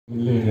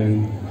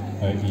Leading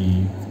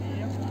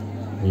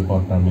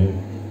report from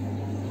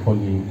a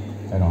holy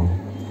Arong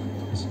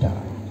star.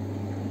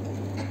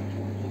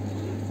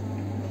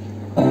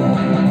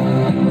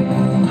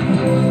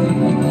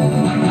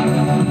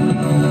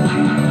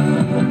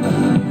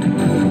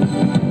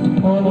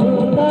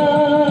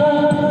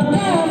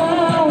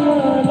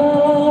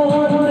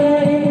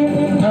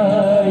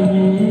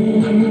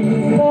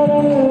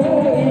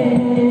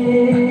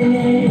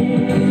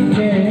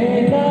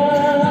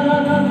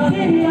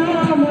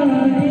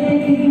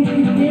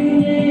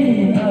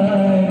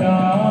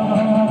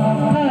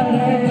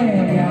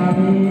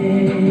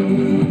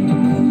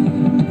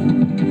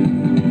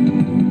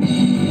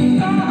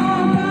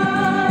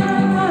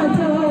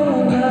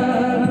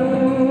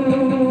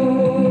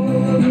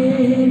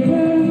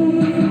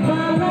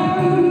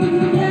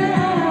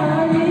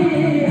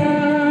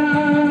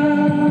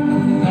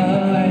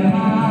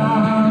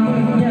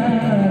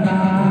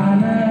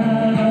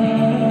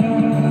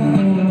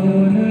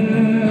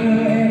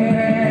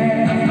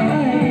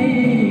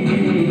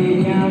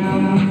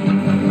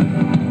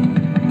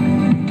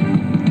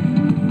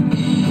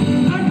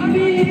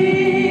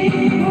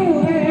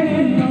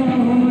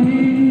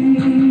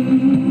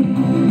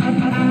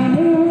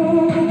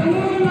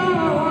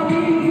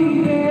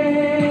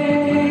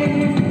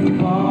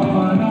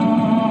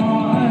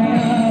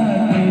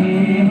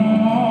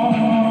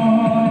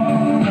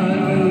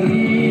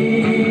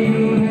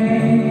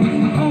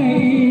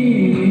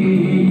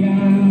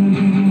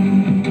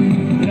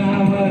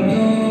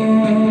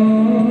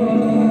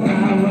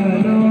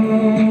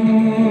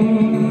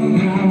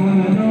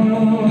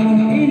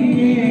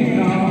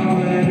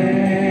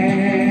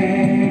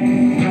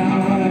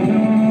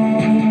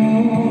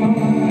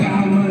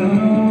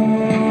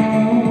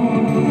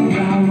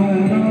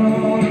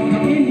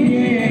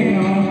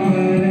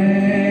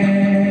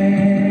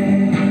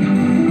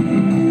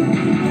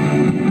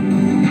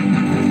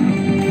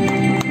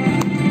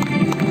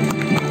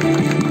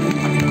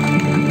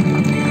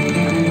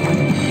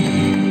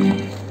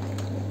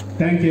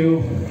 Thank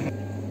you.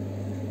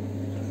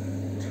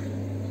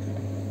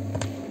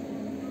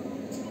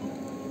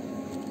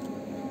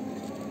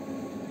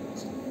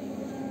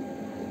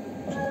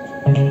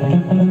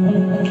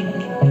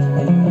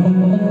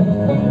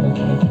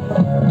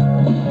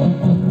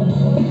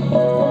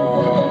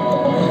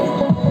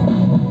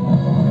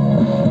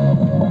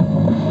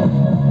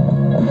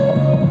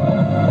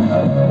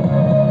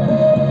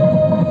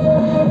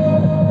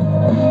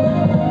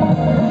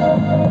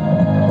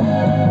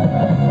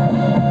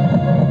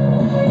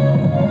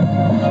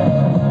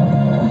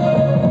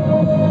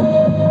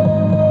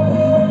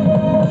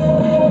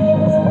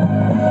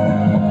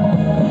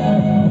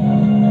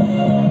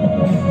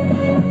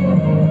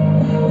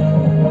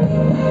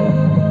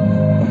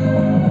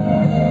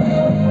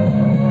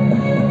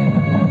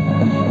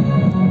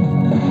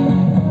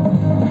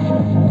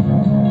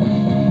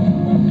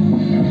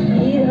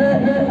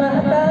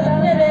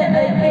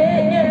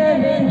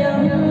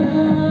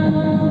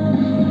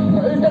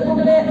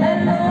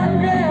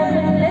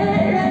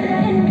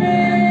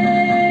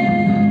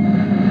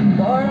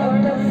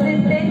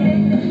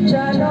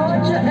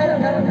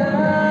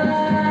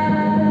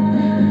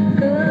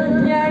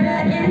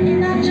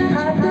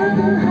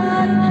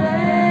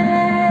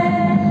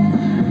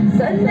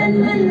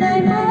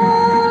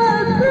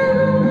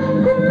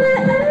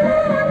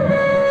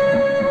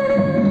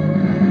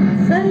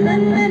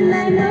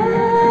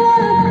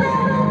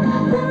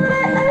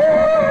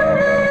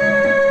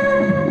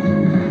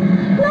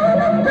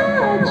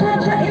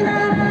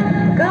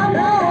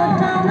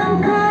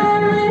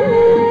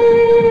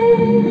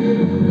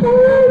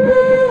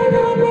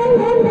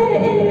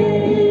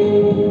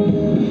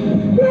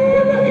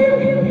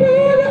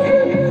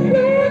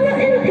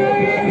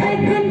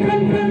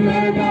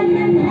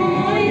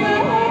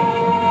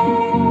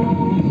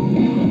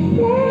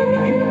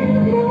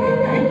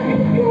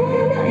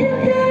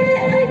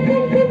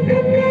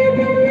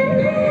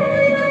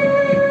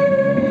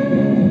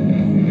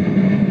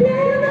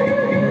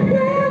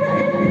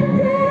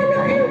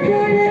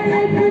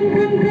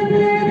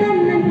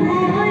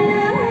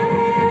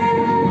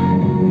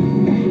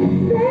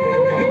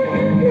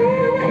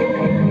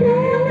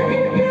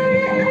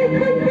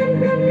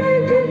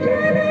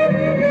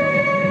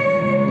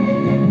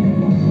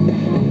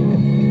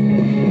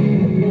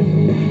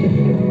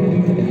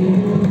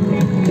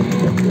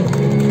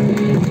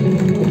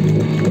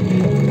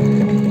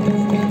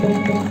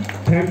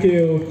 Thank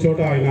you,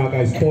 Chota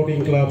Inaka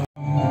Sporting Club.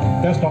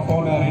 Guest of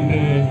honor in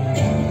the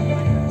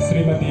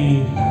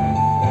Srimati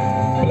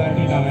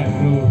Platina and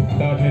Crew,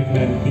 third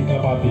headman,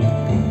 Piklapati.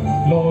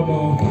 Lord,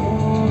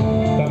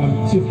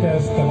 chief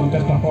guest,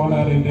 guest of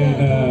honor in the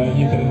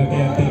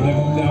Internet,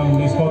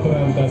 the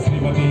Scotland,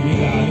 Srimati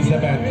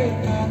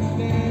Elizabeth.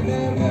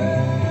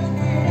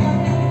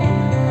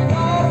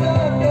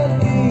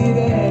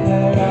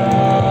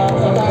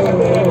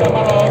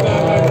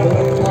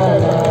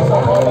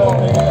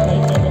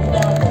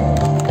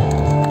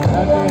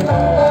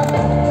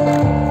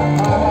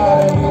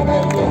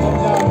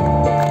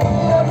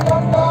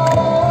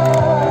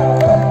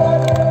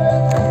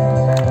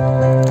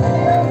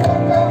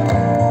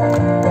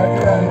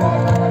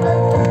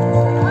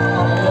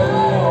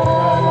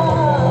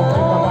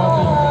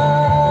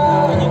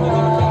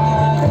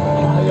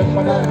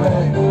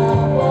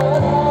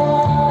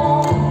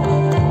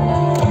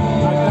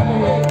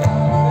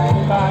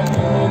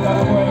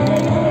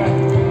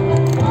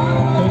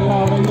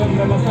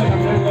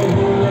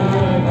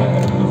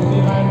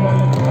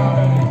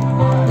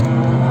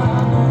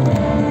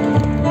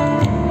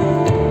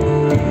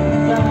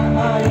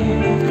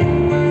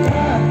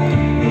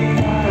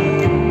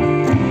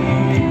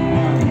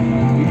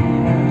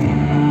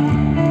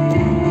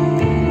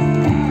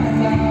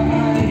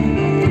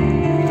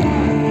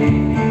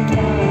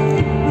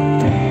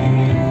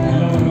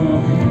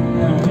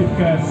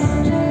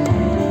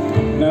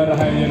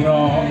 terhadap yang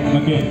roh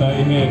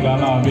kita ini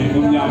galau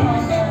minumnya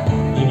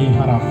ini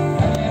harap.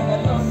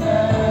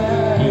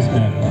 Please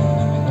man.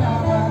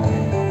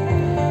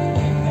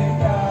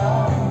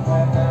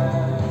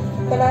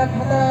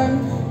 Kelakatan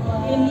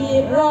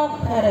ini rock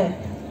hari.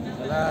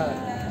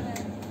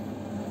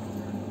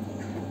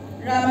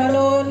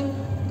 Ramalon,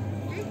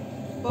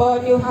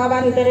 boju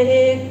hawan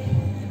terhik,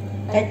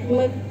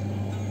 ekmek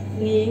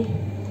ni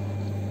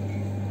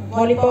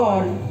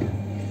volleyball.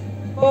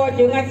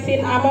 Boju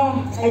ngaksin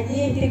amo,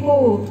 aji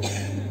tiku,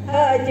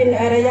 ajin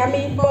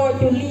arayami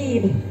boju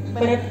lim,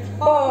 berat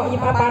bo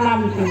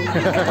ipapanam tu.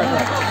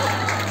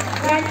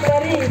 Ngak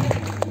beri,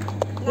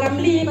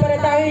 ngamli pada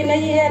tahun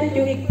nayan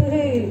cuik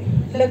tu,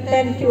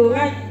 lekten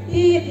cungai,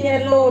 it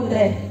yan lon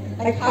deh,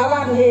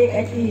 kawan hek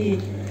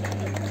aji.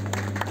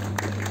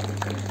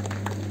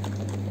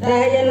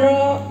 Rayan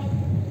ro,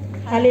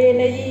 hale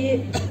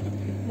nayi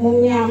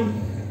munyam,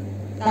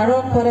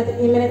 tarok pada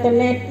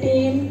internet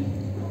team.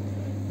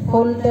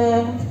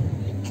 Holder,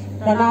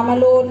 Ranama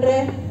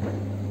Londre,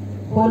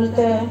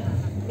 Holder,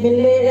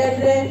 Binley,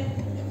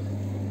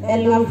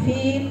 Elgam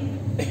Field,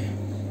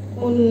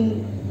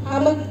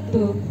 Hamuk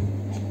tu,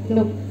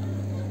 Nup,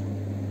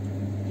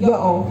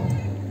 Yo,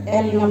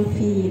 Elgam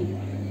Field,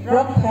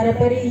 Rock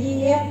Harapari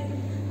here,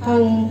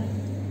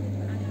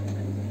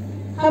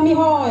 Hami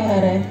Hoy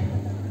Hare,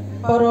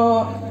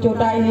 Poro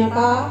Chota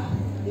Inaka,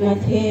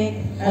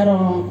 Nache,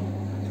 Arong,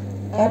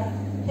 at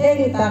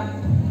Heng Tak.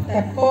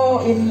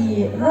 Tepo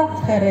ini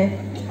rock hari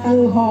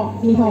angho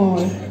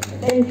nihoy.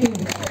 Thank you.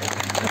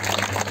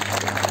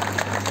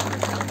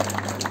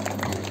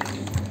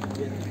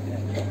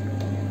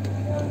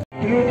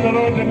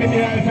 Terus demi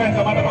dia saya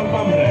sama ada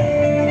pam deh.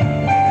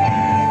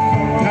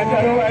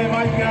 Ngajar ay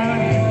macam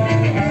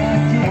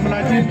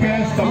melanjut ke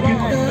topik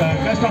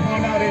guest of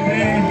honor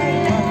ini.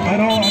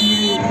 Arong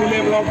kami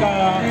pilih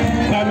bloka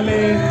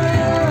family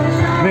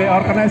the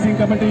organizing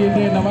committee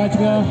ini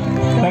namanya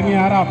tangi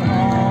harap.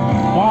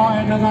 Wah,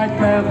 enak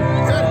kan?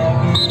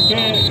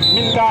 Ke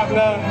minta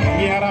ke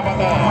biara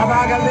pada.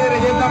 Masa agak diri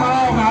kita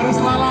mau harus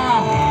malah.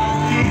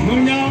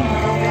 Dunia.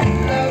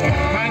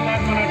 Mainan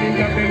mana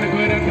tinggal di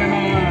negara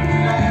kena.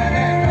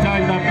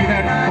 China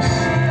pirat.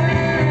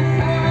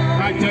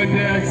 Aja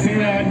dia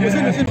sia aja.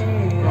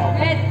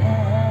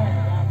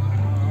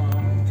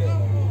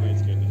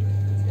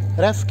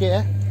 Ref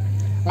ke?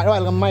 Ada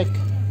dengan mic.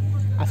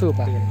 Asup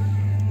apa?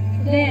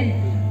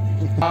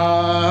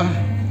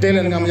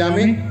 Telen ngam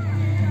yami.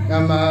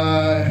 Ngam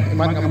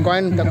iman ngam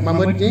koin tak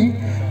mamut ni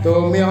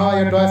to miho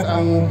yang tuas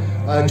ang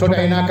Chota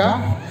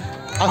Inaka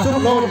asup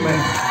load me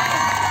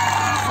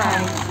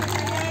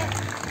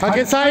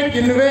pakai side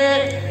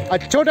kinwe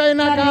Chota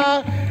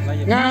Inaka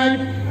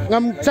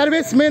ngam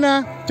service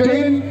mena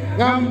join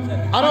ngam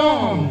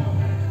Arong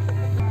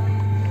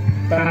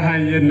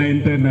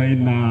terhadap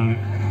na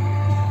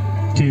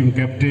team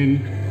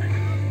captain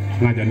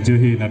ngajan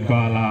juhi nak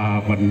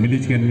kala ban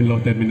milikan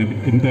miloten min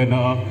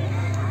interna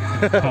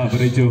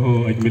beri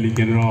Johor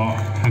milikan ro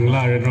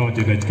hangla ro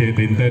jadi ke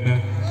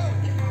interna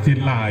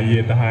cila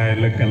ye tahai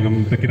lekal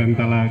ngam tekiran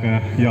tala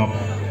ka yop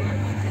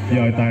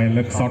yo tai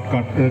lek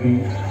shortcut dan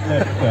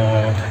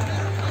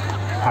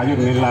ayun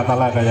nila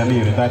tala ka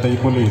yani tai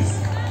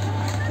polis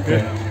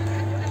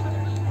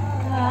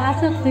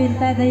Asuk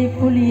pinta dari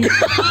polis.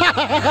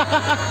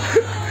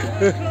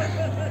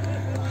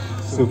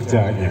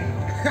 Sukjanya.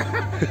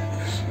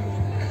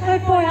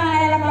 Poy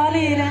ay alam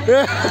lari na.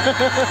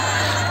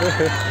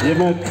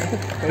 Yemat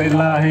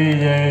telahi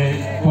ye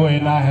poy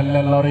na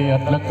helle lori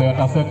at lekte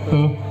asuk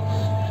tu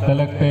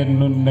telekte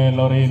nunne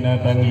lori na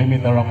tang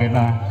limit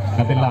rokena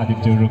natila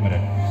jurung re.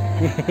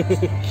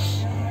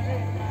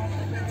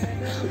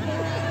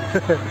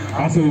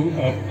 Asu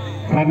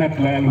ranet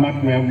lang mat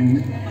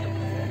mem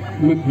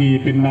mugi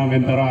pinna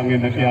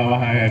mentorangin nak ya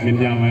wahai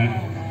minyama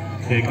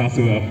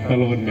kasu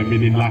telon me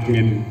minin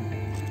lakmin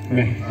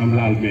meh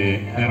amlal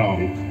me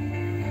Arong.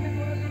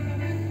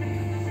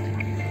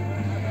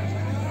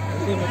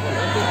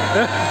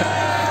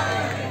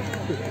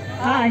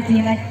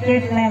 Sila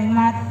cek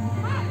lemat.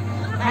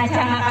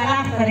 Acha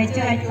akalak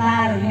percaya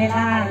lal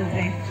melal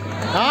re.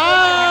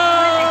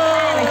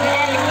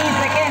 Ini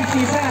second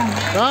season.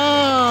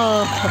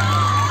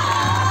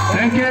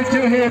 Thank you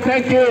Juhi,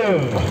 thank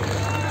you.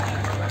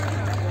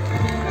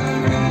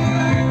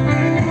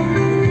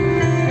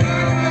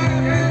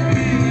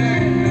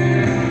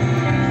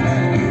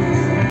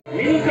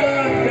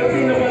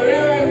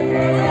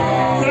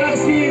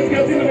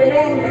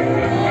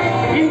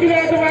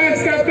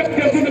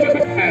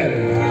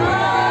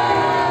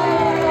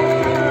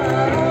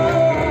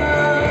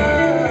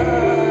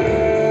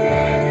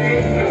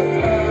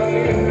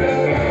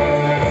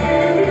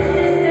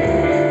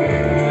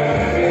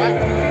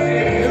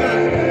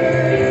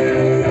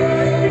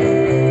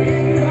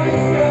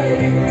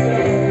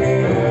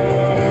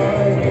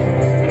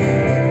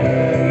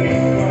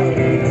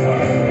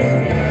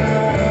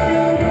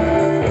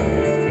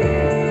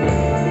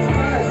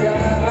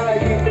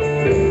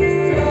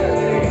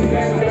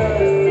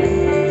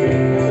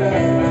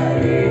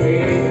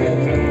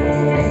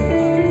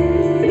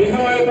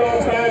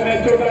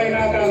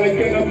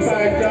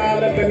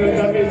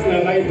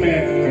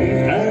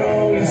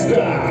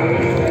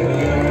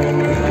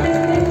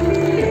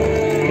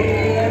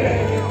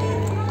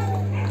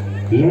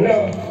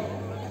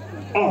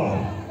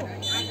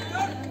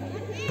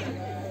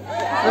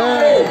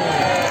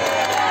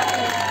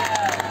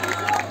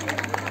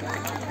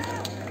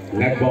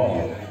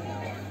 netball.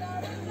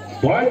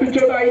 Point to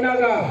Chota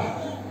Inaka.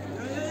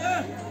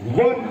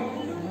 1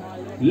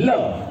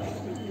 love.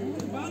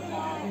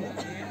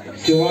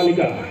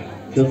 Shivalika,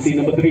 jersey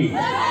number 3.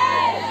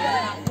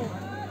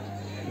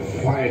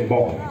 Fine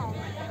ball.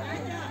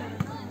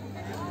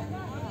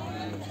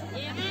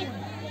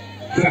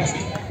 Flash.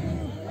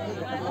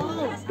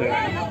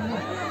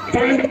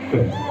 Fine.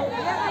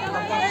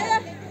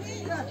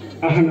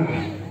 Ahana.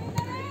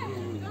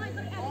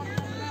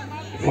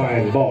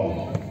 Fine ball.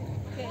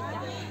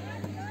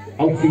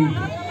 Outfield.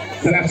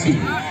 Selapski.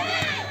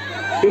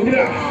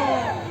 Indra.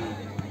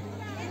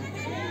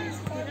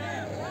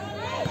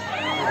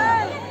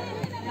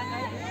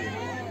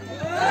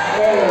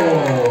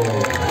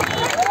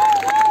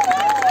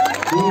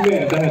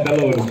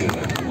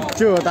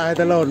 Chưa tại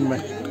ta lồn mày.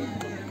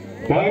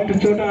 Point to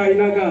Chota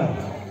Inaka.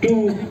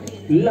 2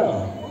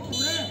 love.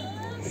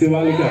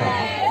 Shivalika.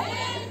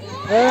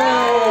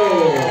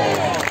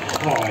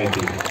 Hỏi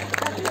thì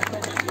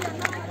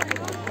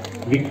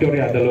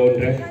Victoria Dalon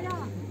re.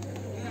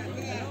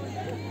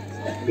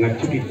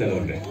 Nachuti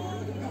Dalon re.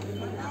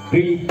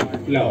 3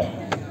 love.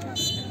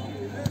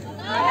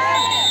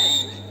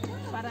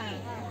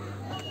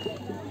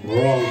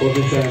 Wrong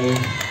position.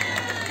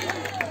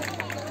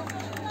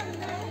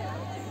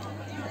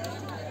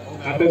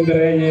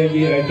 Atendere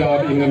ye right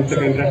out in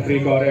second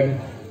referee corner.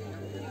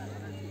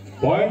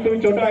 Point to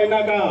Chota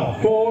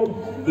Inaka. 4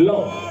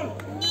 love.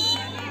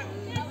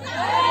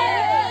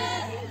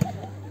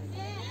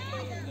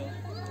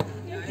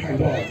 Fine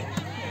ball.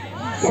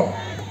 So.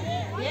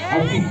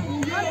 Outfield.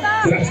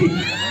 Selapski.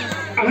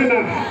 Ahana.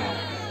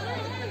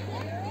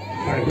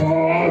 Fine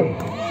ball.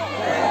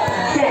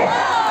 So.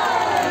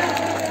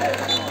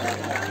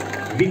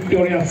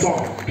 Victoria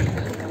Soft.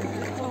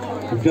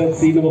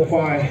 Jersey number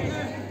 5.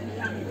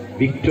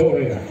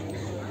 Victoria.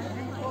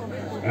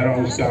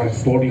 Arong Star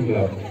Sporting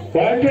Club.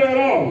 Point to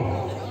Arong.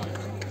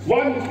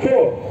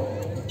 1-4.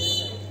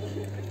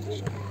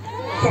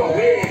 So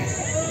miss.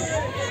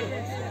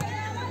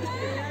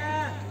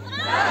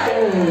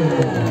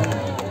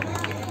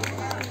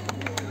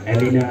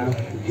 Elina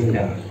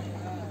Jinda.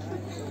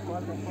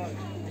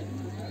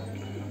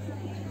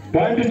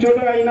 Point to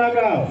Chota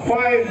Inaka.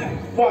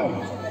 5-1.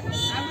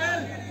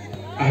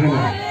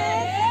 Ahana.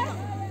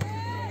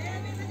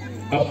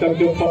 Up tầm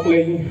chụp phóc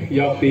linh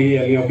dọc thì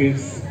ở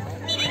office.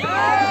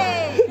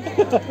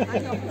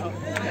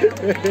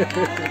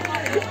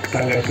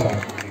 Sangat sah.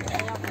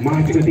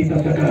 Maju ke titik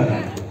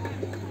tekan.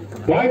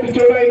 Point to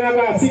Chota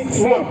Inaka.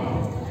 6-1.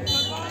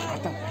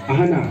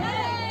 Ahana.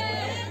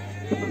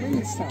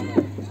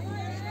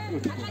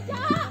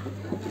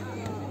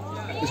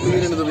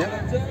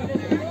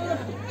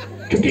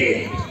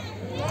 Cuti.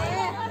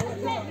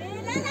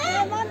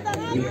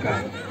 Milka.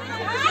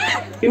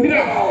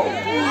 Indra.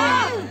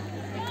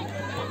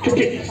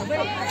 Cuti.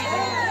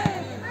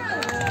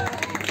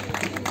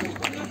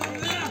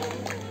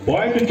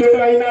 Point to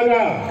Chota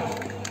Inaka.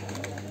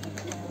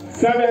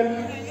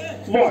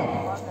 7-1.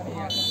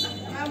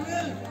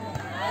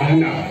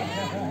 Ahana.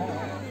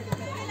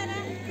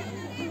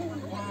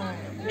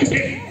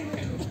 Cuti.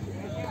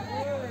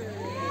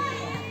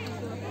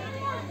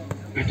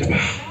 Coba.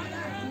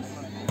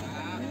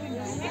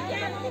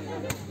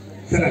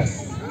 Salas.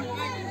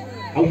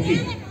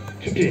 Outfield.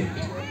 Cuti.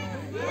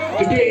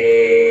 Cuti.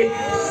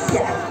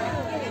 Stop.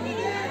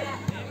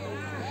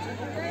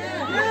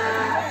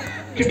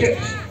 Cuti.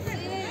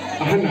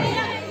 Ahana.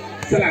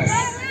 Salas.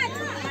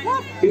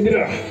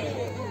 Indra.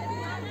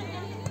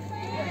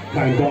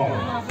 Fine ball.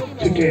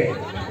 Cuti.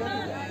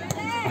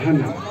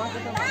 Ahana.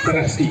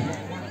 Salaski.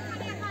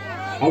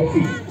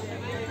 Outfield.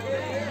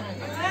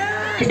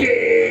 Cuti.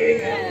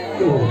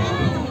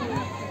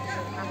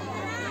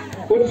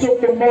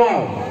 Unsuk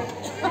kembal.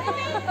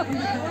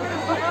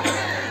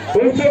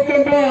 Unsuk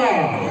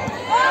kembal.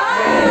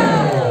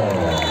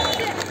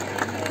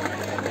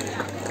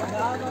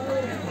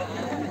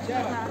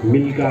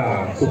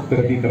 Milka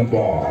sukter di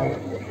tempol.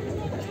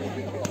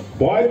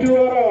 Point to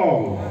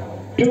Arong.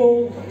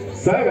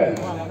 2-7.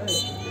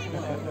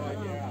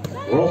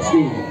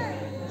 Rossi.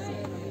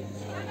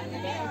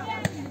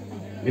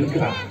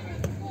 Milka.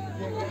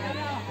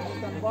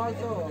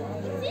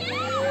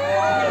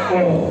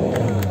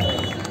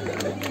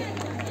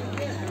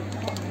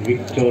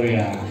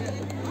 Victoria.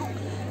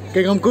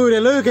 Cái gầm cùi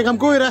đây lư, cái gầm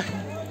cùi đây.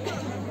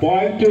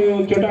 Point to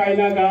Chota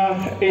Inaka.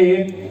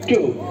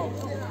 8-2.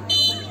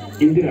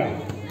 Indra.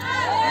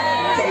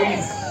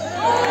 Service.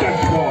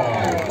 Touch ball.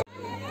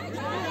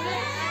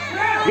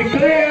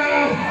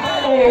 Victoria.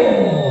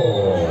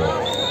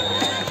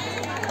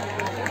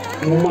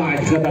 Maju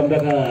ke dalam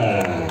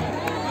tengah.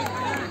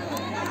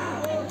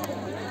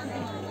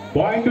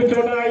 Point to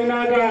Chota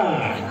Inaka.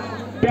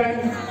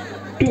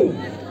 10-2.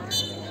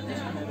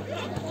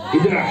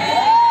 Indra.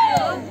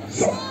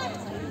 So.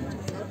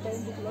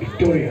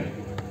 Victoria.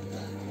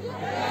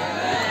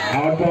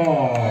 Out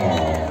ball.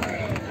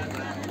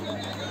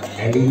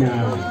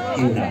 Elina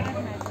Jinda.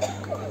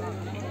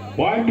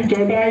 Point to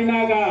Chota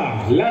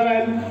Inaka.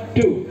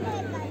 11-2.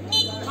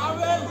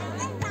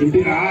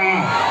 Indra.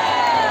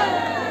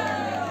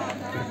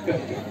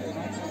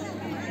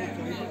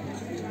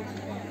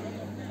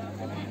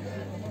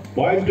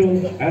 Point to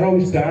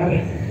Arong Star,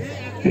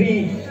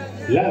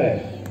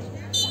 3-11.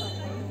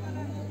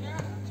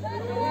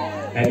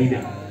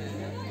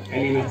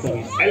 Elena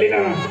service.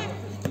 Elena,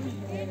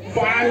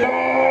 fine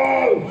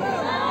ball.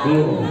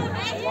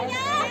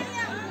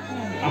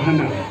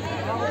 Ahana,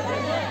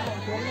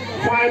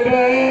 fine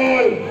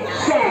ball.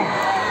 Stop.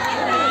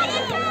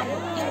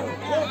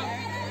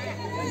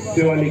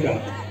 Siwanika,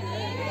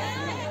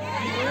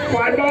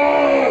 fine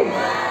ball.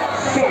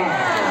 Stop.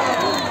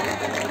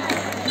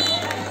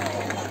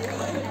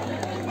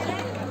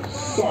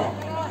 Stop.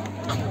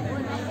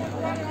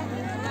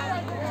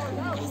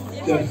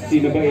 Jersey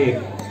number 8,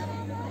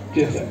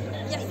 Jason.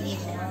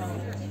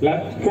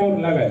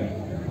 4-11.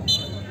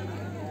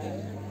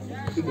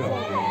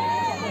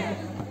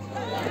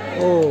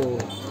 Oh.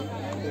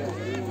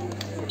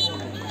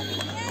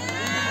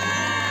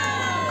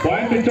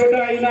 Point to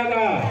Chota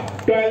Inaka,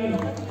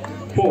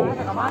 12-4.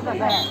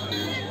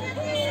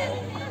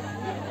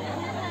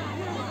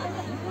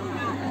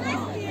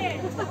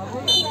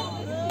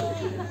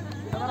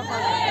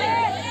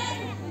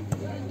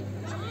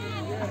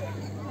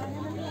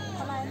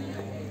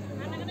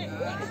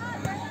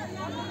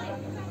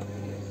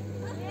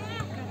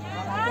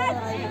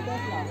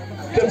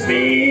 Just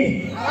me.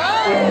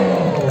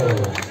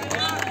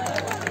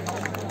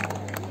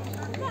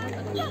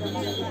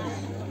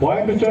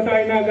 Point to Chota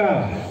Inaka,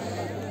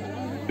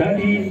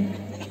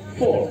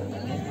 13-4.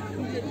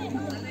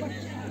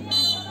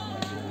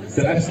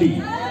 Celesti.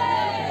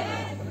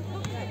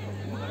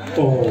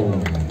 Oh,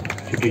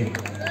 shooting.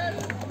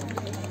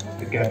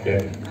 The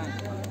captain.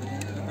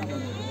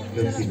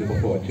 Let's see number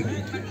 4,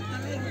 shooting.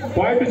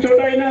 Point to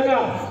Chota Inaka,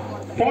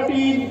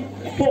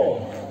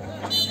 14-4.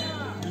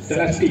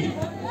 Celesti.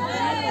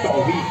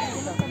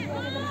 Service.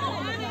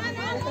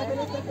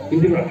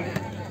 Indira.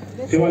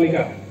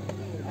 Siwalika.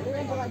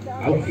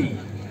 Outfit.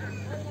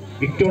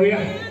 Victoria.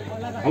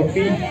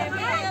 Outfit.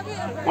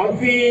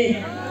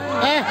 Outfit.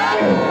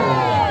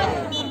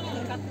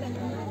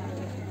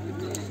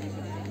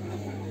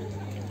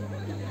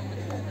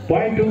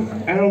 Point to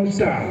Arong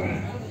Star.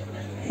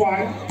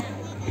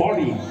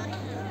 5-40.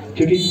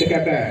 Checking the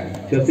captain.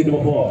 Jersey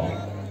number 4.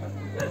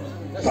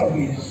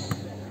 Service.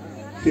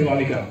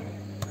 Siwalika.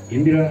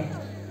 Indira.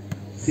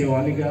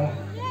 Siwalika.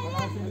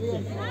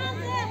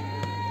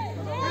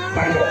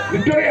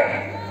 Victoria.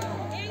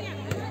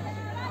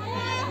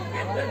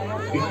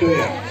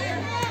 Victoria.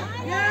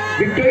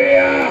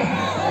 Victoria.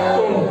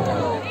 Oh.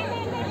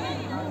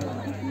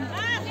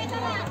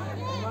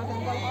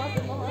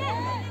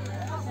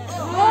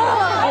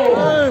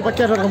 Oh,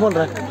 pakai orang kabel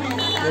dah.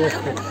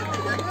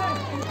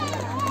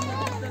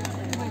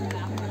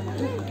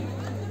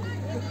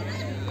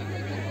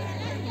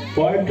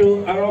 Point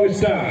to Arong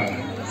Star,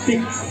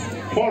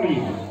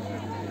 6-40.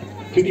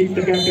 Jadi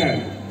tekankan.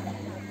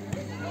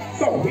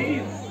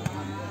 Service.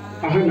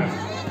 Ahana.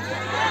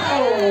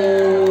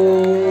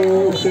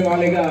 Oh,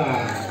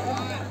 Siwalika.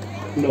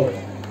 No.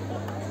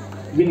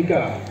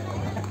 Milka.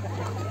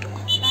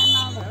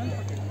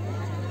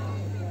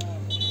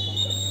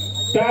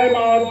 Time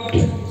out.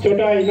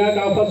 Chota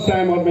Inaka, first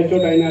time out by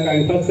Chota Inaka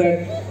in first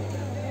set.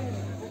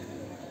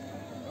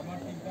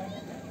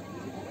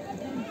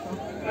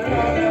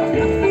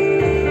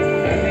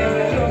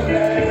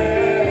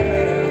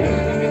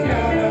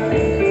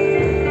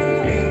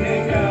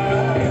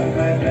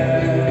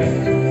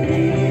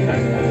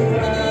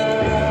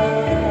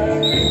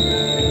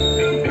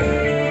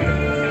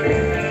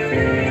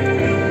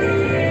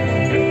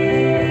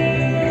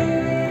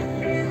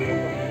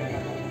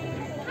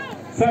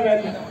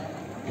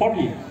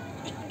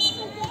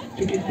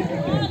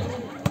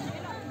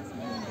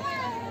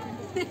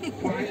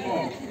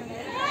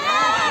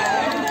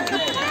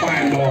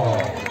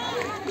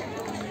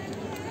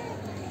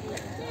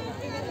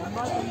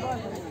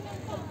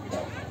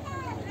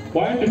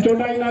 Point to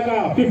Chota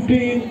Inaka,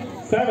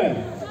 15-7.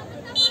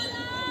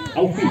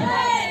 Outfield.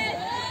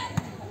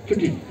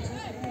 Shooting.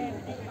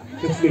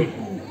 Just wait.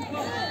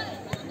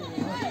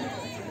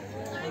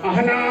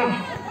 Ahana.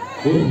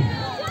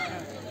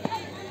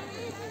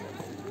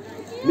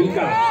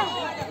 Milka.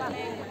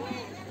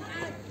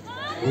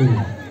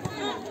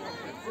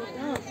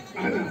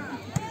 Ahana.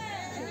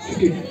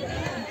 Shooting.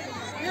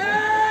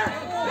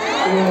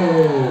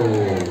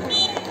 Oh.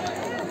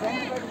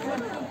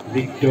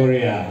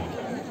 Victoria.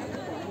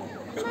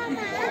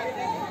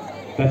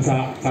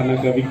 Sana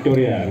ke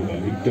Victoria,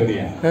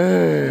 Victoria.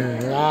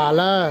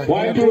 Alah.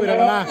 Point to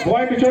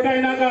Chota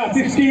Inaka,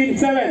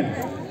 16-7.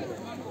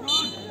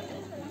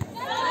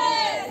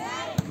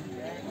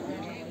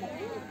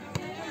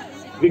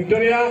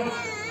 Victoria.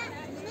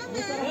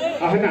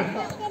 Ahana.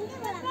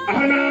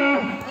 Ahana.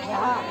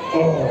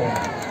 Oh.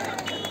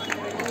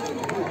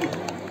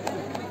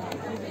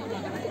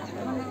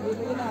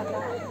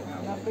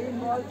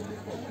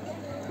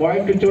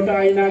 Point to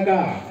Chota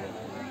Inaka,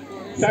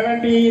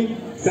 17-7.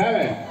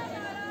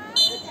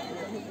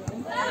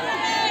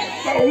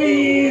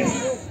 Service.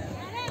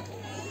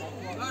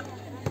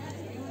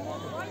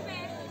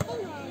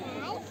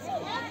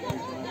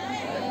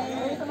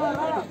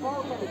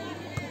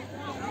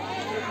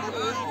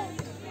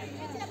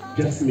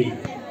 Just me.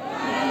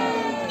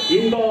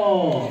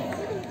 Inbound.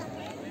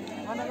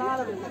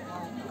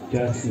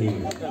 Just me.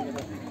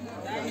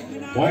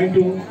 Point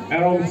to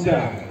Arong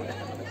star.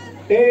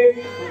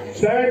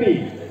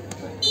 8-70.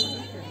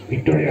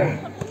 Victoria.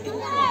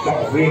 The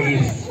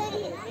race.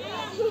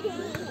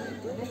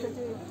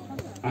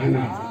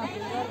 Anna.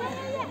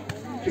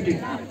 Shoot it.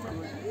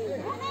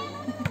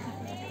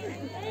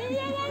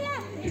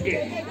 Shoot it.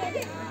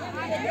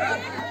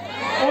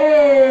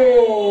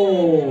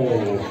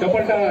 Oh!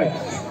 Double touch.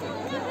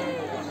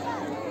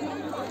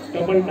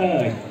 Double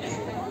touch.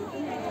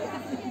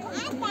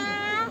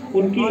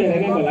 उनकी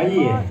लड़ाई बनाई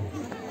है।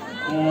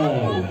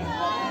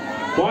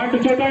 Point to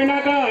Chota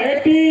Inaka.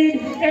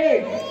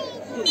 18-8.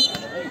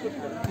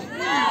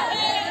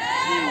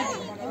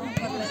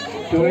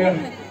 Victoria.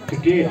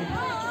 58.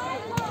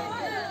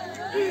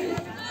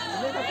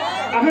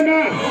 Ahana.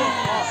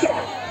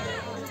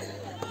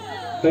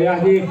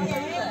 Sayahdi.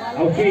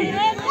 Aufi.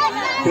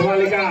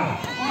 Demalika.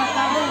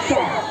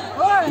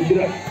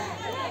 Indra.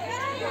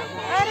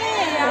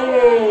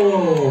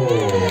 Oh.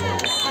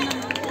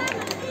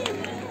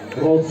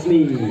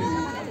 Rosni.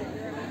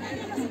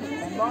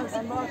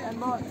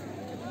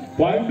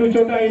 Point to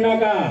Chota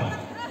Inaka.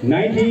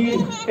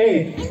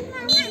 19-8.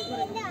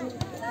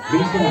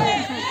 Vishwa.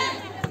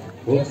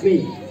 Rosni.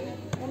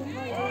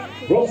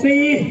 Rosni.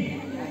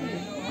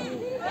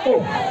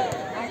 Oh.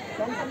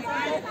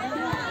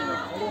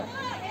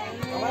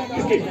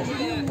 Okay.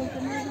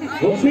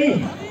 Rosni.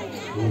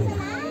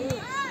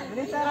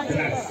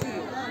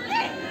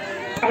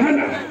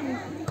 Ahana.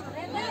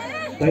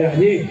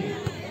 Sayahdi.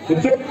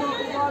 Ucap.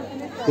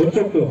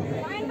 Ucap tu.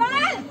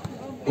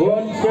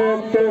 Ucap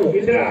tu.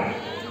 Indra.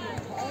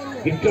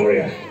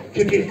 Victoria.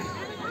 Cuci.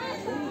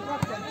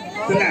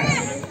 Selas.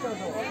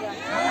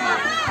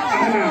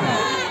 Ahana.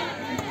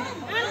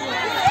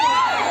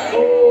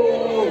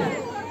 Oh.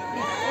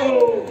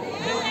 Oh.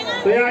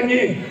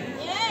 Sayahdi.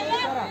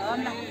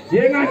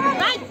 Yengat.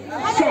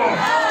 Shot.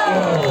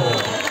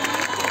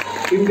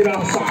 Oh. Indra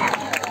shot.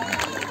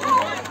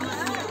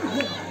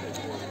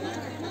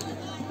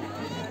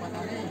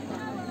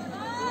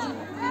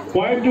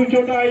 Point to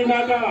Chota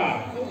Inaka.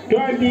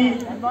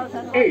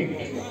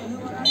 28.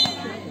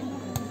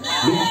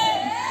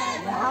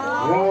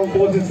 Wrong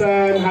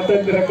position.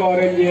 Hatan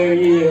record ye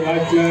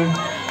watchna.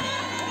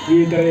 Ye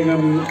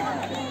teringam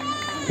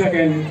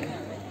second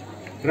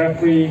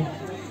referee.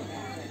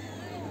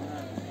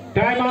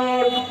 Time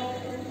out.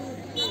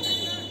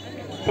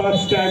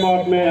 First time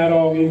out में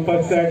Arong in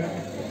first set.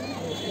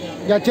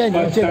 Yeah, change.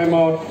 First time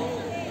out.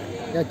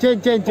 Yeah,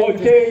 change. Oh,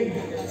 change.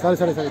 Sorry.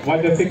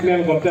 Wajah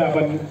signal kerja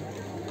apa?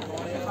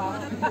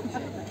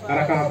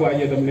 Arah aku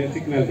aja temen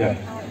signal je.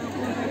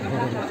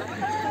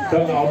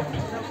 Turn out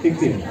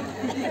 16.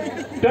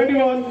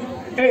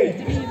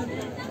 21-8.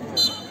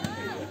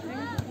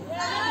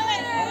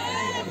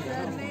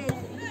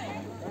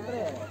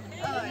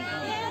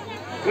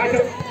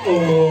 Lanjut. Oh.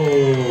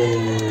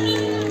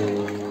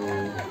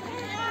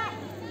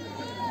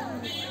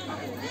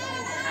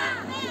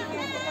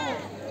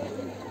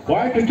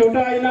 Point to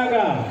Chota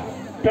Inaka.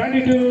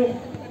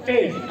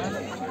 22-8.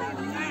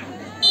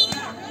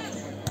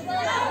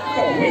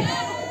 Oh, wait.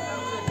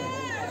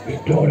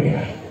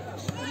 Victoria.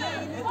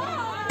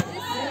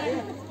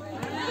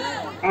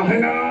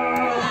 Ahana.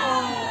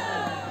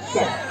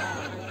 So,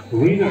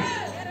 Rina.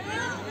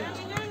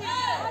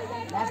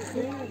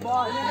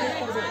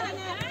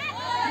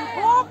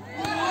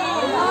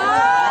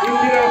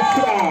 Indra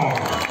Saw.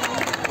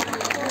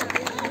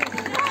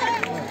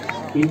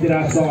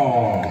 Indra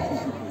Saw.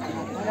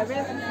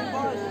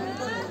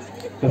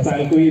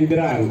 Kasal ko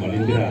Indra, bukan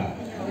Indra.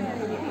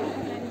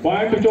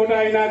 Point to Chota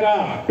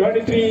Inaka,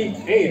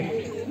 23-8.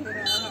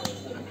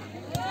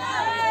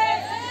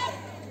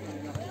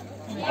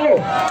 Oh!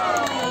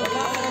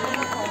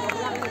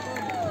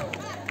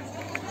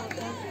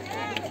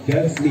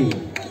 Just me,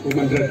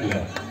 woman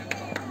wrestler.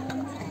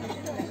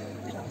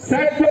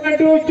 Set point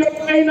to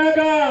Chota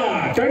Inaka,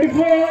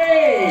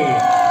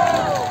 24-8.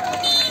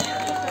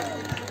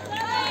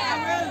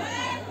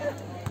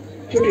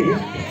 Chuti.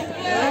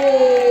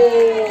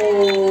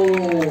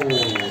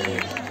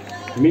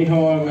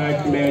 Miho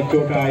match में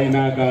Chota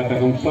Inaka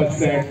तकम first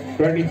set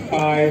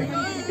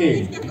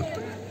 25-8.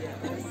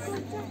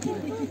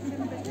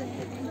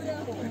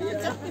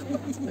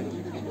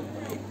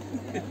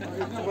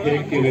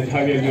 एक के लिए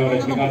छावे में और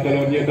इसका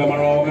चलो ये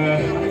दमरों में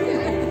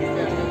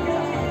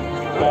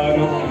पर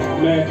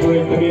मैं थोड़े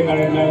तभी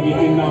करना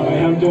गिटिन ना मैं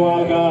हम जो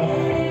आगा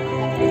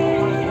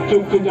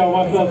चुप चुजा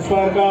versus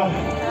स्पर्गा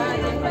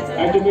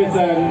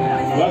education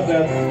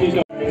versus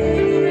teacher.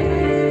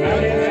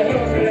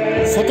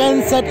 Second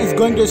set is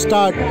going to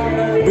start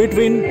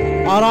between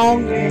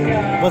Arong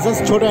versus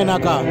Chota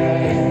Inaka.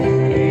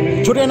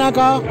 Chota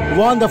Inaka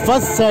won the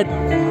first set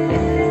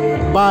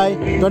by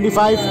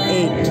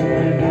 25-8.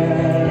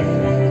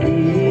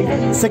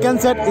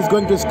 Second set is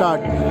going to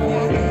start.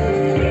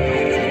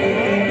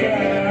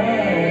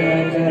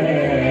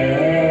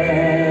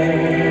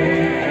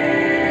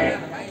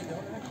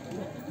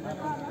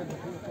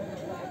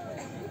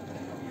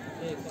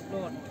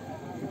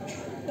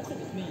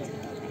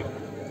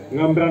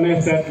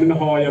 पंद्रह सेट में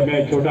हो या मैं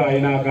छोटा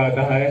इनाका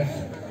आता है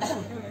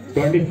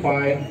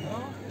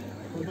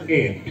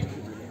 25-8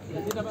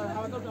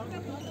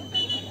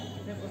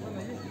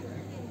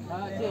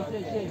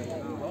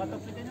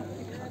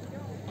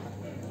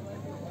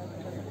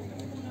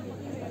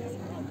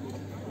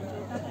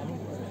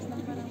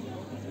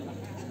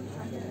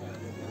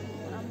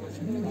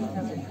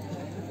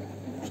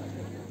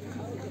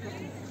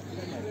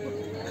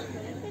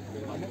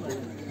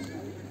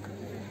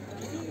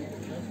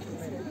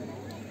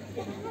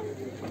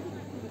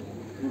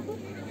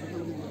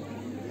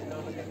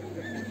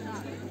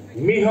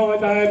 Miho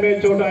tayo may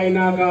Chota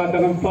Inaka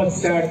dalam first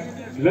set.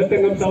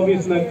 Letting up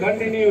service na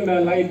continue na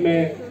line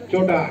may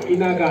Chota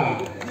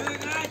Inaka.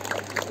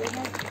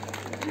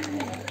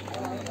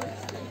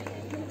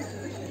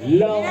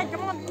 Love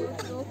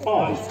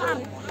all.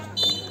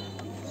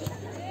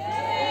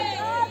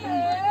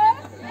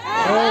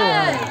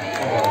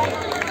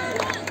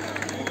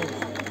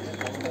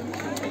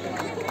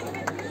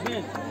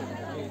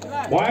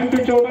 One to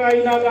Chota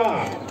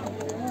Inaka.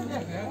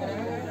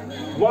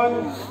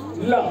 One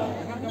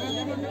love.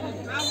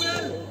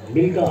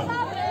 Milka.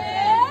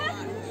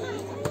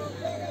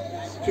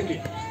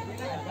 Chuki.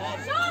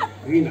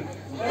 Rina.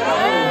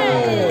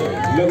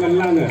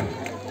 Lengan.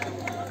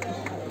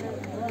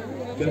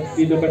 Just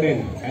see the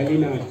button.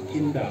 Alina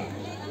Chinda.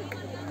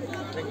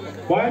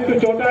 Point to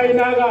Chota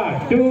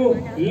Inaka. Two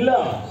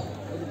love.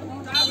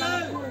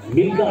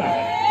 Milka.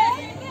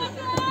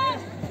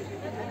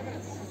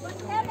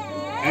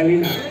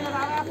 Alina.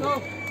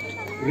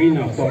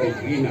 Rina.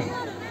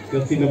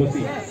 Just see number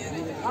 6.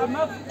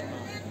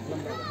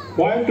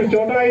 Point to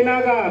Chota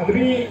Inaka,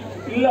 3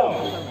 love.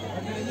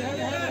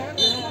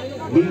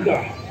 Milka.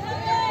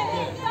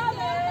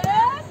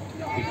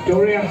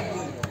 Victoria.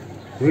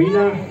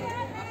 Rina.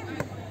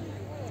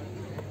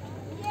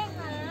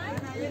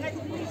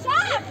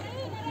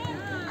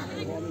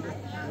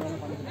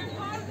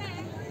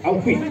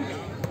 Alfie.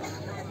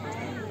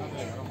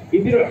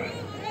 Indira.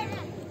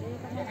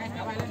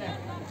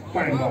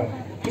 Fine ball.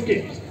 Kick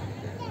it.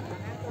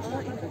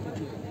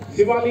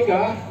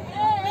 Sivalika.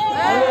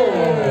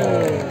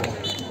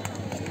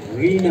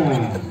 Rina.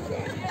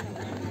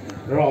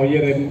 Rao ya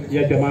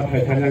jamaat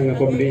hai thanang na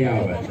kom nahi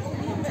aawe.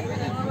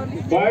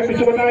 Point to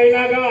Chota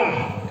Inaka.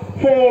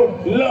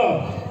 4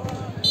 love.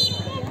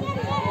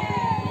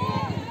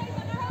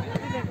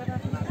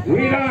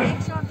 Rina.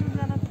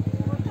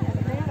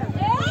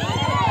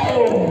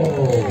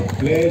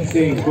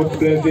 Blessing, good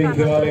blessing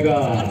Sivalika.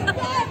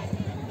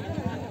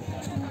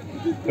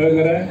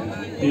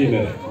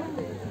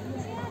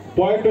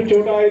 Point to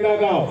Chota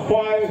Inaka,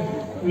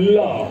 5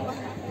 love.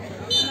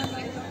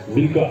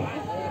 Milka.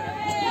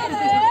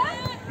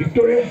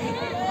 Victoria.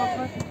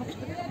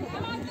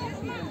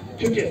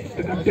 Chuche,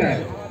 the captain.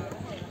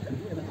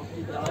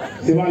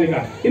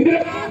 Sivalika.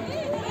 Indira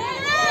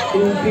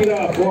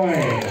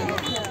point.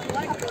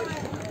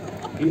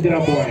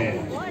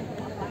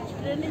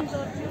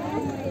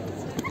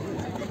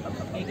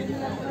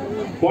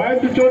 Point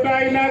to Chota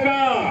Inaka,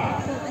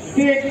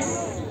 6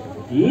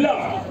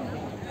 love.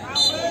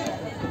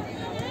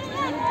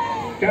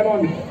 Come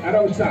on,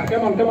 Arong star.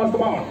 Come on.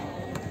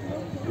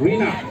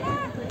 Rina,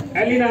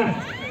 Alina.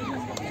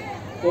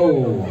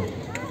 Oh,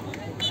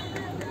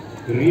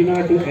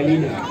 Rina to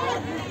Alina.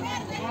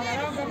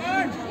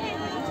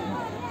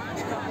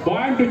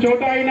 Point to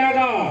Chota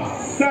Inaka,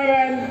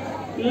 7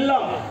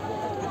 love.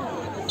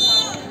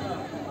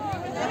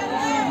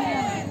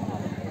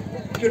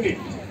 Shoot it.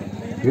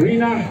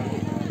 Rina,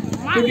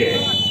 shoot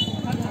it.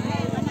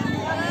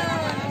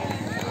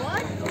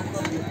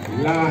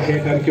 La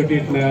header shoot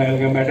it na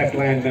ngamadak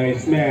line na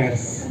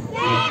smash.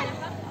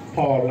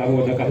 Paul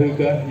angon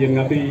nakahuga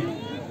yang ngati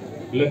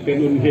let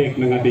penun hek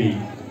ngati.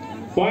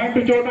 Point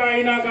to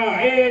Chota Inaka,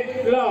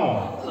 8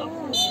 love.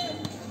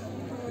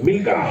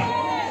 Milka.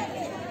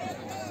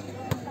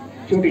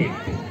 Shoot it.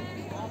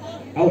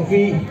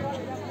 Alfie.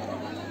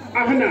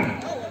 Ahana.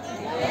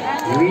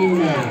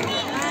 Rina.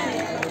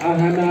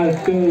 Ahana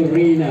to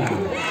Rina.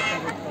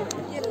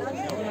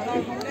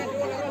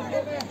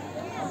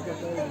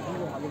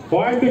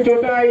 Point to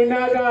Chota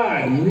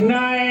Inaka,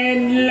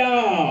 9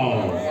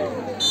 love.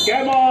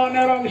 Come on,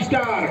 Arong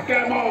star,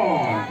 come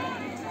on.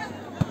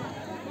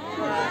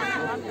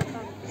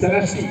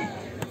 Sarasti,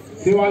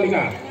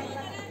 Sivalika,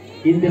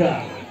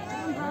 Indira.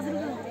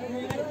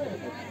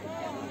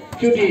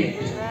 Shoot it.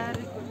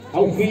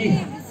 Alfie,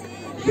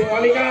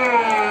 Sivalika.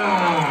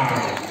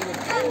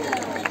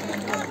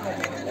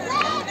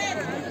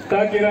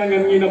 Tak kira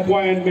ngin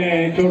point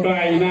में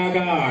Chota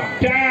Inaka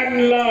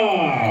 10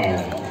 love.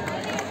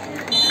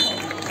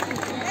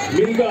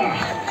 Milka.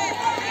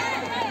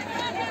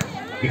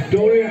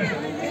 Victoria.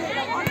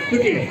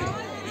 Took it.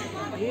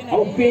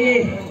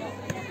 Alfie.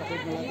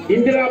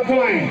 Indira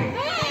point.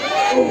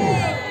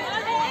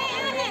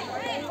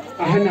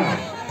 Ahana.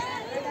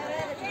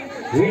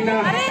 Rina.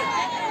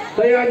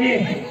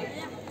 Tayani.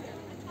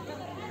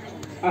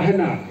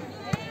 Ahana.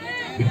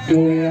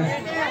 Victoria.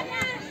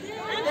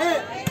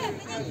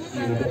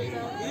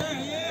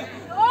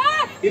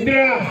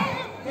 Indira.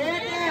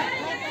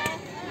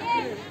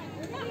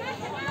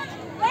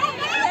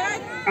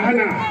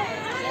 Ahana.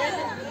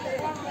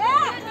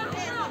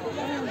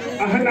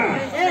 Ahana.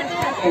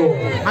 Oh.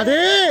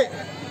 Adi.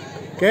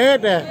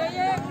 Get it.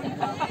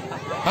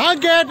 Huh?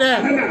 Get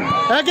it.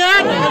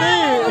 Again.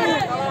 Adi.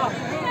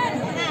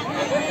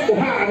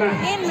 Ahana.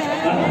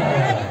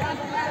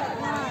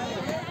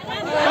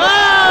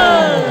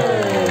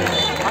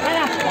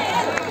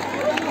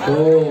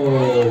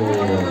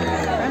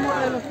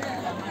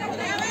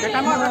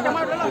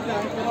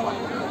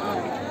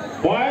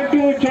 Point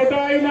to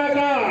Chota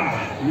Inaka.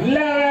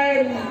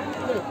 11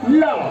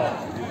 love.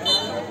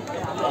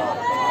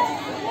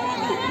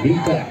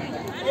 Bika.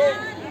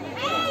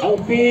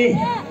 Alfi.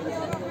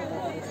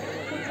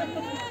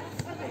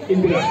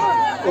 Indra.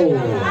 Oh.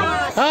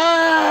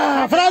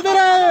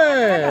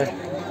 Brother.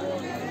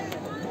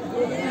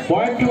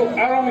 Point to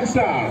Arong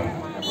Star.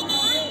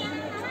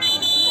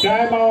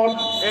 Time out.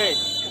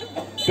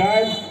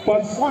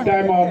 First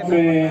time out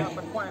में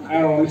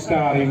Arong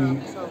Star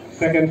in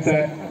second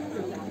set.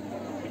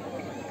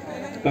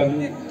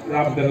 Then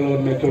Rab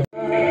Darlon में Chota.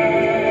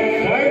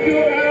 Point to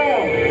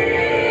Arong.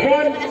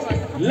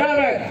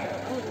 1-11.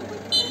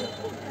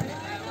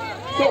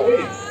 So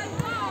wins.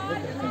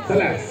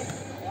 Celeste.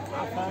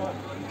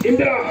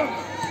 Indra.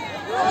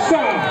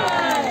 Star.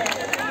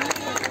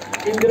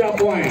 Indra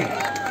point.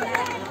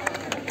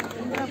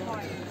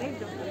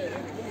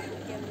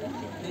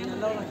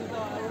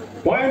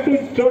 Point to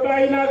Chota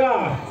Inaka.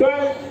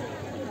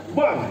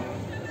 12-1.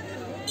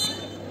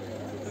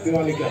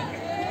 Sivalika.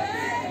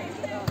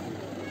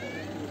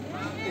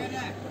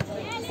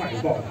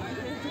 Fine ball.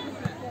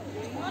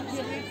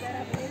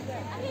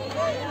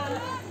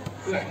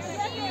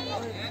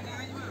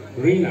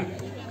 Rina.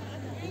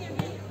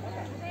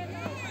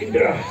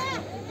 Indra.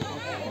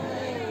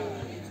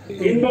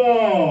 In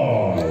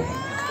ball.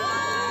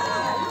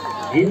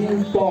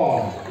 In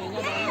ball.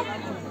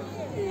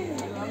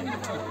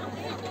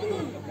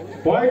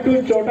 Point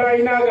to Chota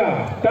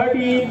Inaka.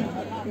 13-1.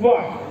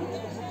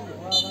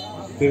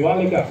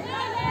 Sivalika.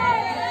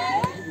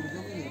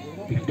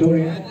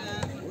 Victoria.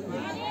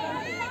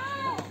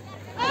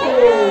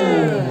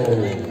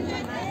 Oh.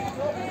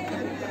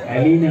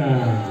 Alina.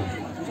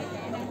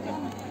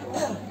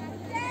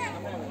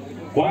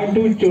 Point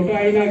to Chota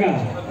Inaka.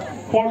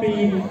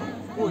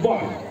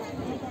 14-1.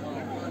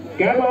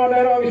 Come on,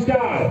 Arong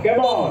Star. Come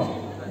on.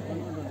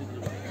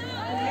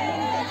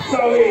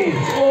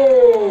 Service.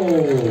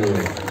 Oh.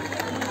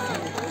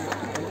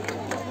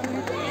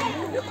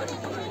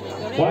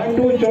 Point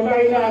to Chota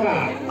Inaka.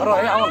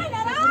 Arong.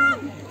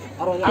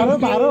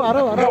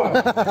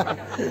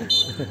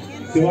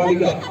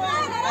 Sivalika.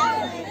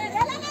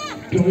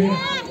 Victoria.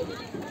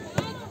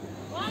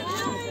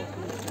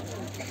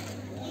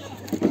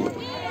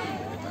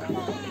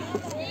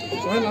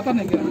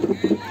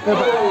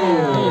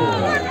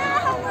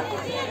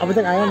 Apa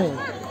cak ayah nih?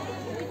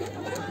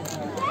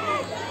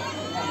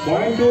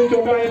 Point to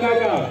Chota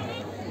Inaka.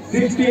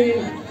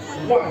 16-1.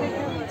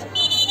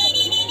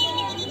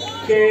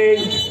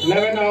 Change.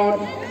 11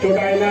 out.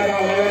 Chota Inaka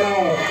 11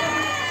 out.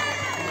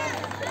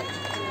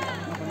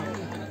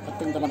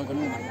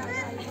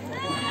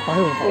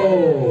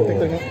 Oh.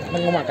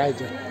 Nang memakai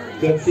aja.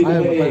 Jersey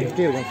Ayo number 8.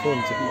 berpikir dengan phone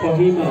cik.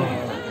 Fahima.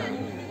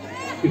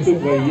 Yusuf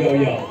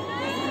Yao.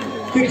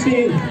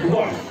 16-1.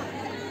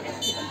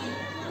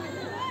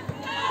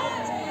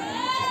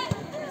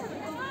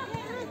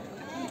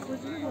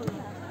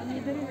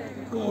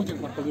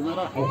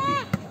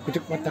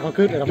 Kucuk mata kau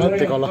ke dalam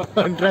hati kalau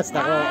interest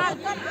tak kau.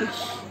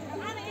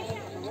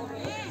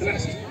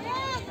 Celeste.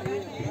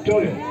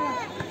 Victoria.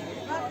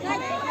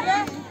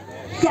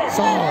 Shot.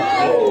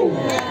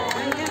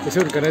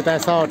 Besar kena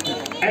tak shot.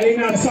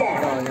 Alina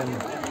shot.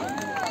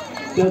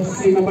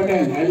 Jersey number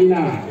 10.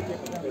 Alina.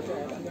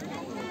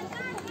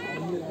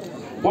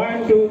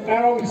 Point to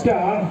Arong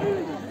Star.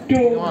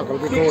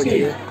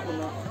 2-16.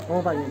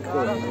 Oh banyak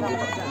gol.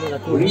 Ini lah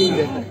gol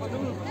dia.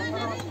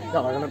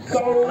 Tak kena nak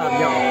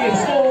dia.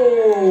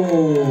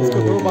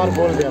 Itu baru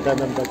bol dia kan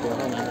dalam tak.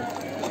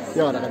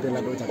 Ya nak kata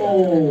lah dua cakap.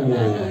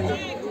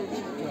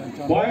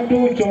 Point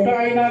to Chota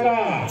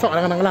Inaka. Sok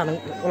dengan ulang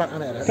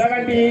aneh.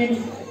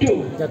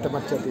 17-2. Jatuh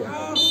macam dia.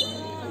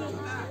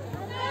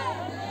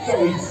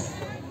 Service.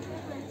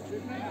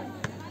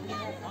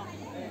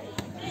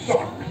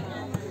 Shot.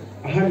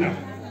 Ahana.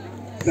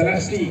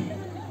 Celeste.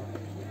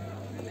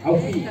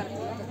 Alfi.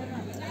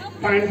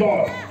 Fine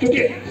ball. Took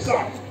it.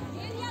 Shot.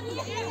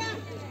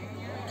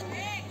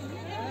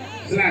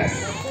 Slash.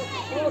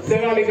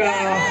 Sivalika.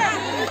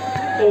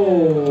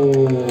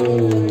 Oh.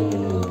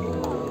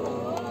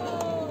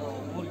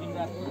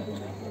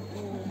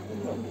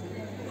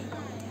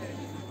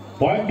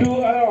 Point to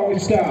Arong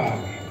Star.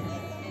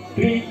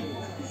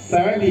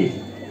 3-70.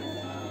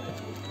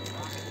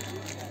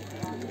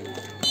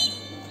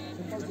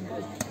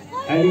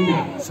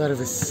 Alina.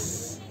 Service.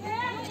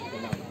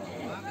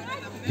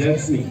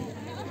 Jersey.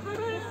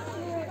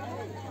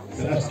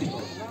 Celeste.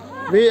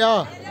 We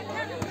are.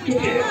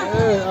 Took it.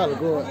 All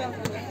good.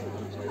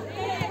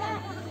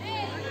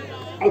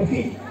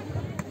 Alfi.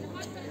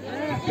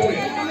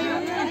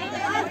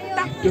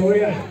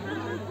 Victoria.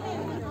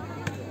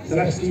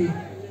 Celeste.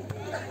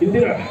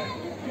 Indira.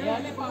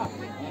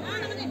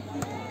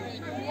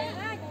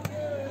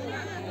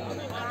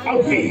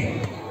 Alfi.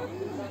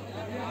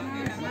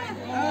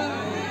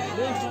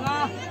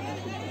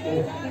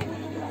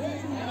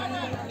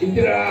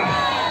 Indira.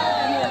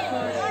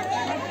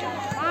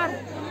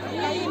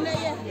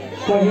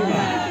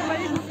 Fahima.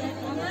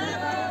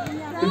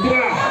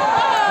 Indira.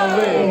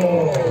 Away.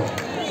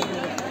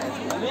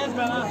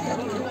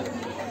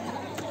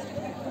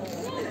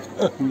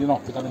 นี่เนาะ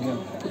พี่กันเงี้ย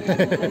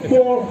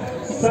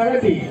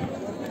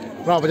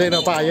 470. เราไปใช้เนา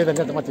ะป้าเยอะแต่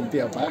จะมาจิ้มเ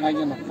ตี๋ยวป้าไงเ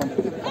งี้ยเนาะ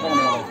ต้อง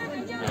มา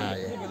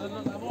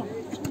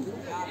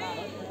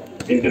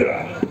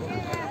Indra.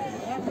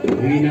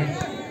 Rina.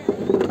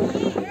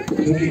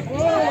 Suki.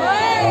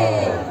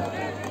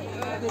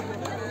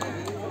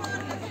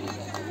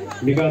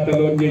 Mika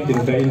talon ye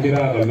cinta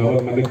Indira kalau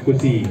orang manik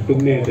kusi,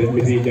 tumne dan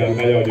misi jangan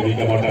kayo jadi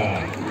kamoda.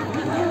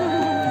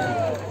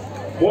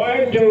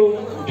 Point to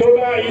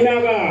Chota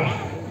Inaka,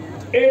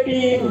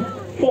 18-4.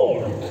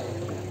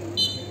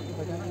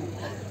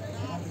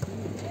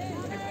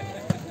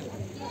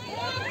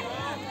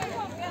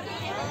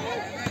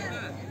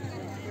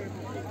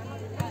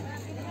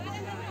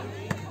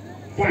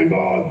 Fine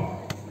ball,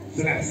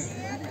 Celeste.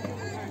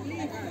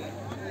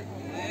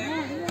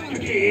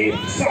 Keep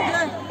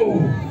soft.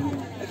 Oh,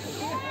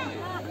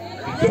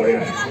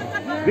 Victoria,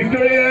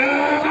 Victoria.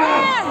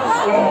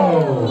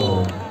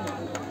 Oh,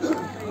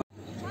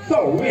 so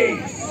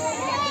wings.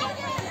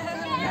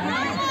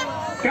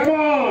 Come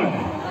on,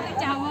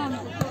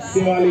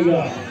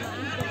 Sivaliga.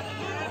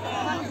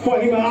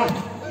 Fahima.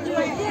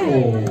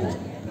 Oh,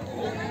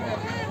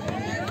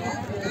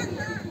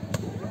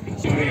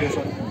 Victoria.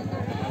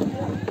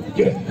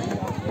 Yes.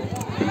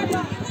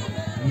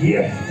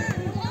 Yes.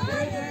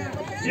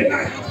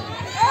 Yes.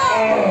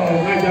 Oh,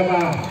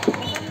 Najaba.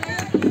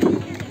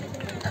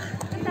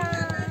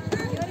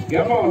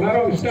 Come on,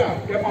 Arong, stop.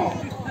 Come on.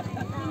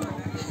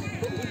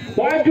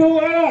 1-2,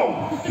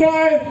 Arong.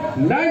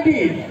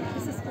 5-19.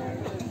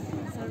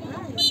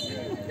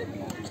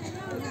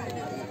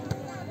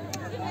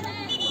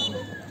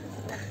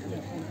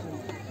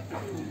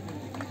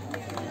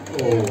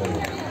 Oh.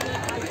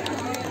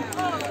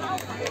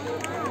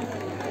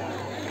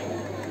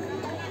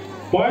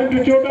 Point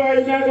to Chota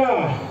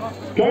Inaka,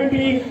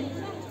 25.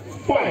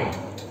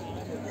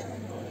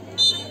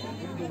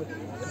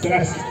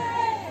 Celeste.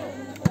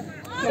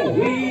 So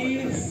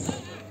please.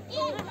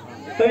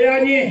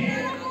 Tayani.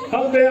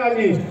 How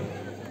Tayani?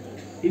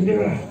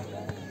 Indira.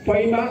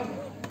 Fahima.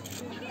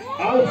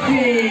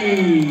 Alfi.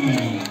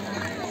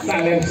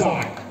 Silent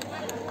side.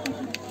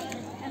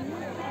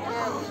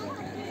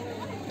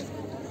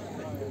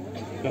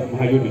 Dan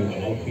Mahayu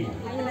dengan Alfi.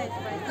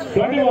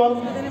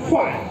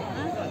 21-5.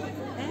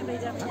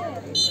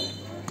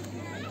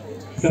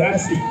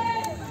 Celeste.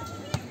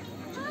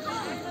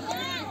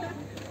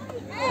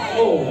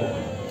 Oh,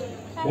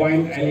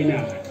 point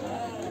Elena,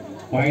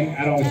 point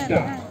Arong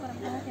Star.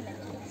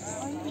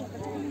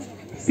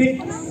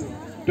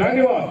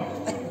 6-21.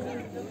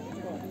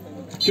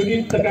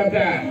 Judith the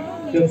captain,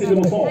 jersey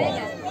number 4.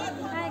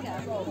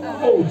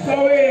 Oh,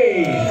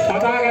 sorry,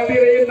 patahan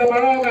diri the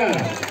Arong.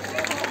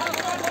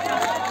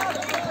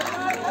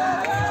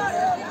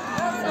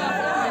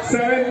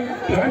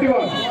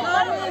 7-21.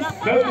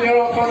 Help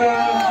your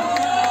opponent.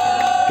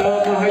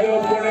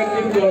 Mahayo opponent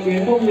in the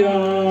game.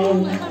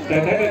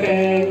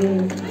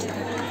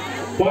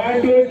 Point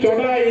to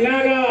Chota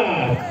Inaka.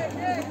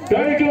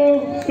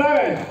 22-7.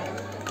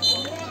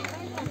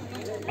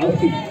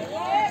 Alfi.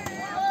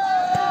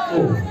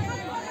 Oh.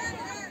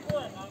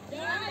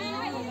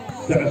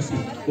 Celeste.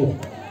 Oh.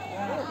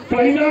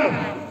 Fahima.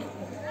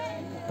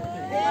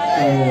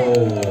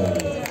 Oh.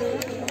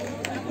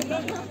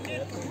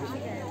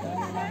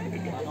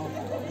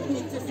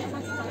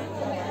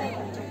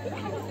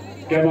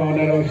 Come on,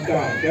 Arong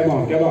Star. Come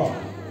on, come on.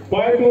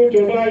 Point to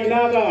Chota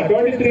Inaka.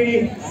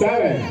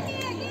 23-7.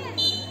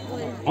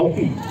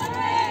 Alfi.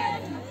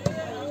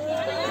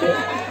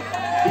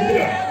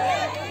 Indra.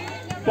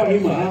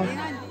 Fahima.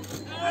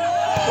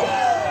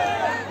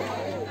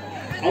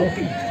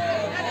 Alfi.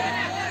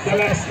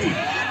 Celeste.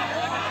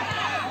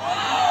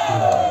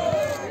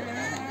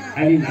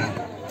 Alina.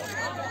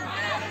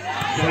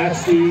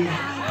 Celeste.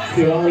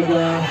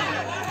 Sivaliga.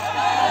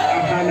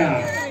 Ahana.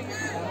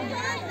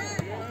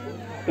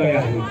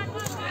 Tayani.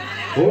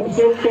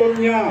 Unsur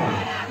tonnya.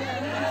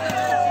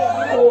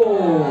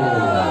 Oh,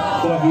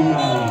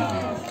 Fahima.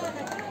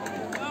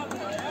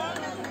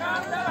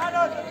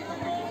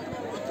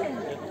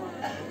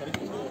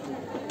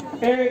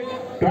 Eight,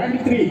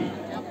 23.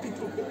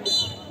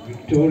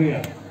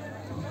 Victoria.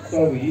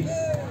 Service.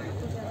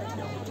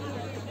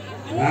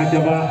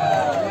 Najaba.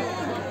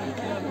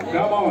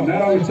 Come on,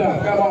 narrow star.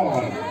 Come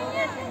on.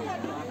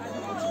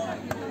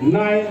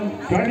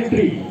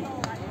 9-23.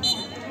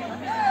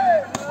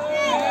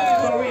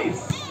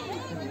 Service.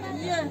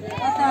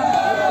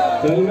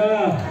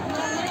 Delna.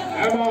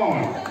 Come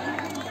on.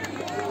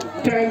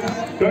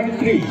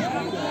 10-23.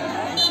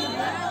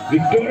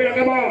 Victoria,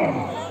 come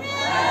on.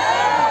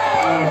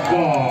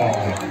 Ball.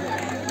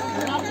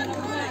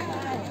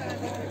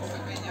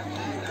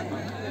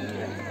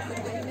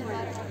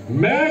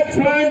 Match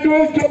point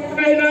to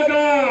Chota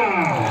Inaka.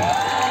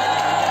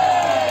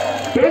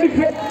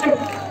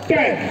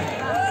 24-10.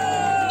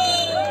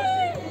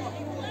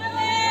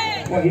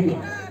 Wahima.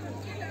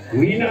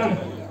 Rina.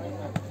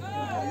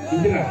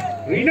 Indra.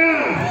 Rina.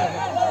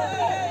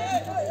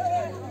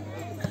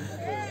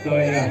 So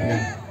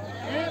yeah.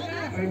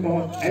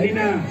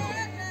 Elina.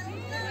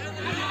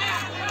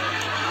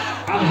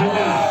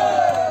 Ahana.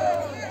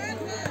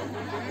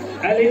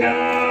 Elina.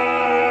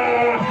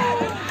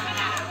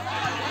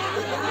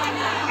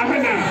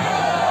 Ahana.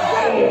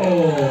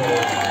 Oh.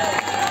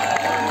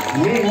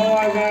 Niho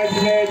match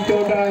में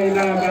Chota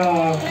Inaka.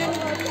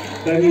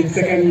 That is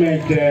second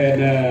match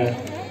and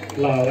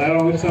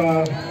Arong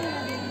sa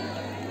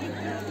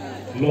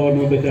loan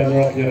with the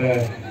general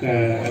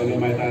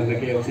mai tan sa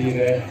KLC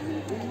re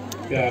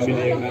kaya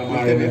binig na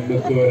mari ng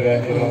bukur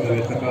iro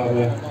na sa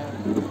kama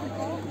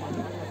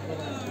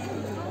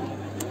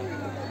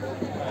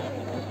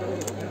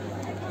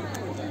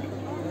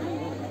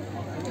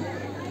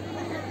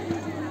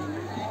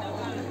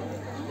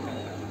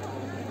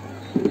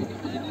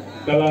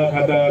kala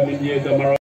kada minye da